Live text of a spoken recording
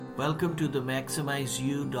Welcome to the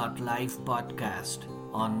MaximizeU.life podcast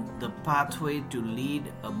on the pathway to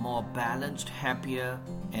lead a more balanced, happier,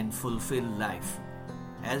 and fulfilled life.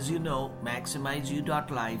 As you know,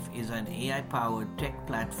 MaximizeU.life is an AI-powered tech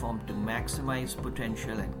platform to maximize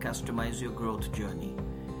potential and customize your growth journey.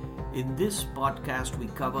 In this podcast, we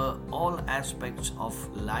cover all aspects of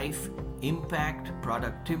life, impact,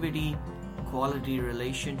 productivity, quality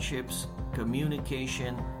relationships,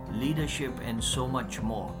 communication, leadership, and so much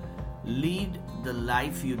more. Lead the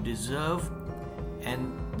life you deserve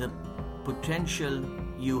and the potential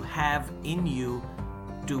you have in you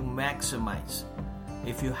to maximize.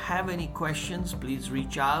 If you have any questions, please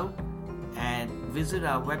reach out and visit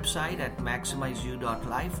our website at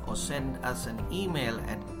maximizeu.life or send us an email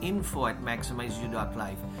at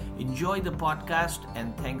info@maximizeu.life. Enjoy the podcast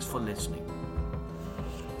and thanks for listening.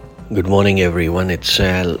 Good morning, everyone. It's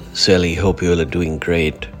Sally. Hope you all are doing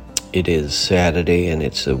great. It is Saturday and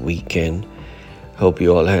it's a weekend. Hope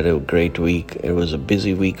you all had a great week. It was a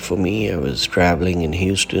busy week for me. I was traveling in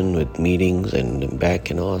Houston with meetings and back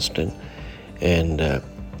in Austin, and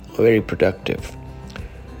very productive.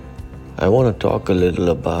 I want to talk a little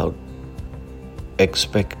about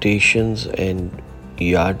expectations and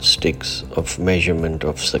yardsticks of measurement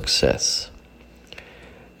of success.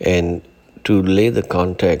 And to lay the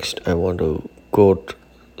context, I want to quote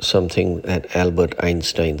something that Albert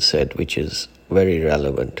Einstein said, which is very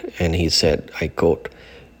relevant. And he said, I quote,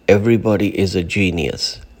 "Everybody is a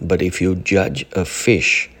genius, but if you judge a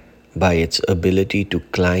fish by its ability to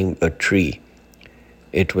climb a tree,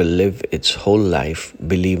 it will live its whole life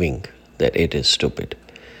believing that it is stupid."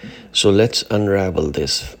 So let's unravel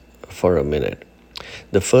this for a minute.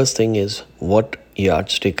 The first thing is, what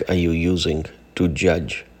yardstick are you using to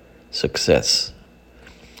judge success?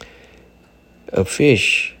 A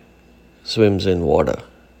fish swims in water,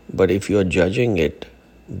 but if you are judging it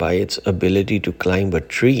by its ability to climb a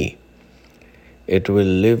tree, it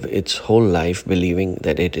will live its whole life believing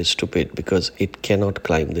that it is stupid because it cannot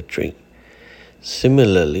climb the tree.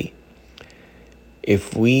 Similarly,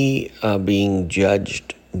 if we are being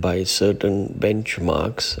judged by certain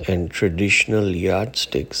benchmarks and traditional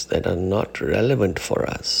yardsticks that are not relevant for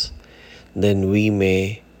us, then we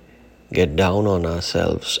may get down on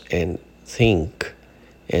ourselves and think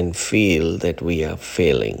and feel that we are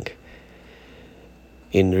failing.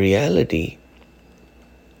 In reality,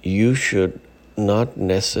 you should not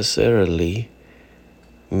necessarily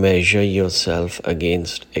measure yourself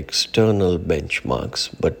against external benchmarks,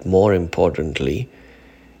 but more importantly,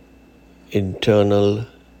 internal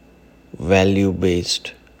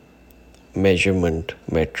value-based measurement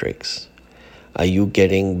metrics. Are you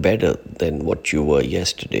getting better than what you were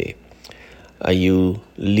yesterday? Are you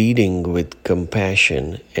leading with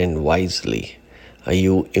compassion and wisely? Are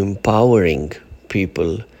you empowering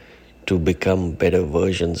people to become better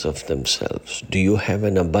versions of themselves? Do you have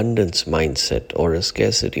an abundance mindset or a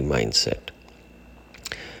scarcity mindset?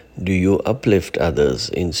 Do you uplift others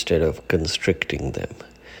instead of constricting them?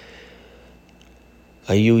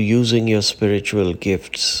 Are you using your spiritual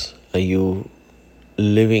gifts? Are you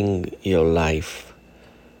living your life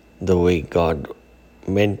the way God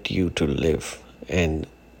meant you to live? And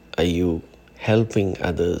are you helping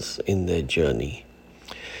others in their journey?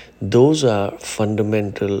 Those are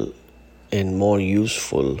fundamental and more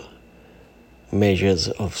useful measures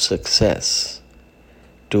of success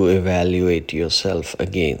to evaluate yourself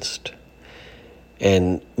against.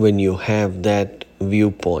 And when you have that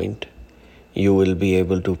viewpoint, you will be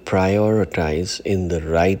able to prioritize in the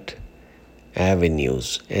right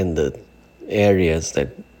avenues and the areas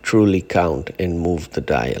that truly count and move the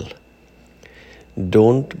dial.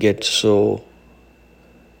 Don't get so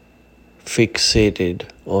fixated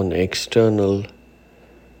on external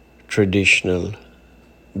traditional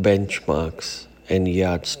benchmarks and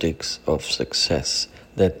yardsticks of success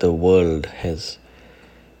that the world has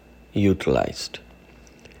utilized,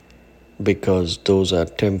 because those are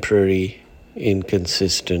temporary,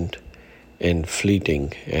 inconsistent, and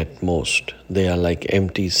fleeting at most. They are like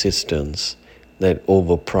empty cisterns that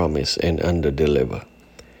overpromise and underdeliver.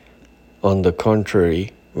 On the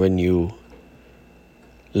contrary, when you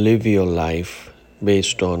live your life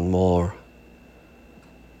based on more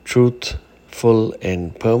truthful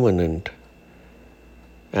and permanent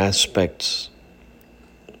aspects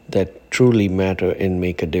that truly matter and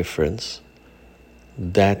make a difference,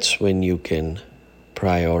 that's when you can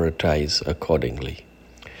prioritize accordingly.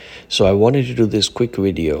 So I wanted to do this quick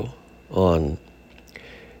video on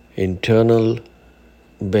internal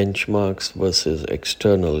benchmarks versus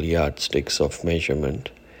external yardsticks of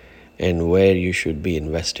measurement and where you should be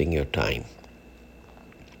investing your time.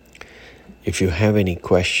 If you have any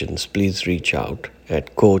questions, please reach out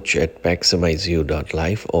at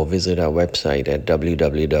coach@maximizeyou.life or visit our website at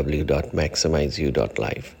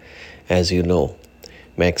www.maximizeyou.life. As you know,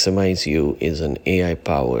 Maximize You is an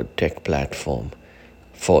AI-powered tech platform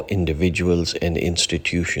for individuals and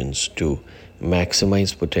institutions to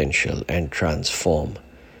maximize potential and transform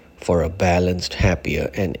for a balanced, happier,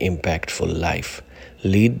 and impactful life.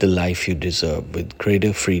 Lead the life you deserve with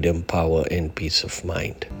greater freedom, power, and peace of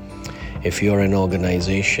mind. If you're an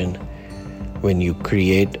organization, when you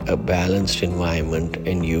create a balanced environment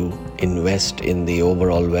and you invest in the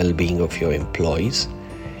overall well-being of your employees,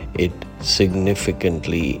 it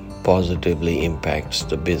significantly positively impacts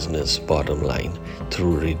the business bottom line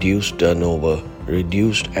through reduced turnover,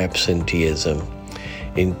 reduced absenteeism,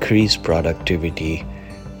 increased productivity,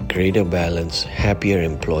 greater balance, happier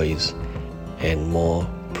employees, and more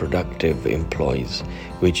productive employees,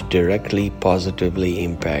 which directly positively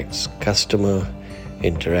impacts customer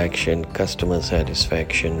interaction, customer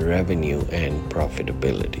satisfaction, revenue, and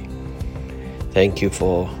profitability. Thank you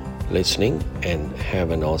for listening and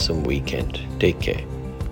have an awesome weekend. Take care.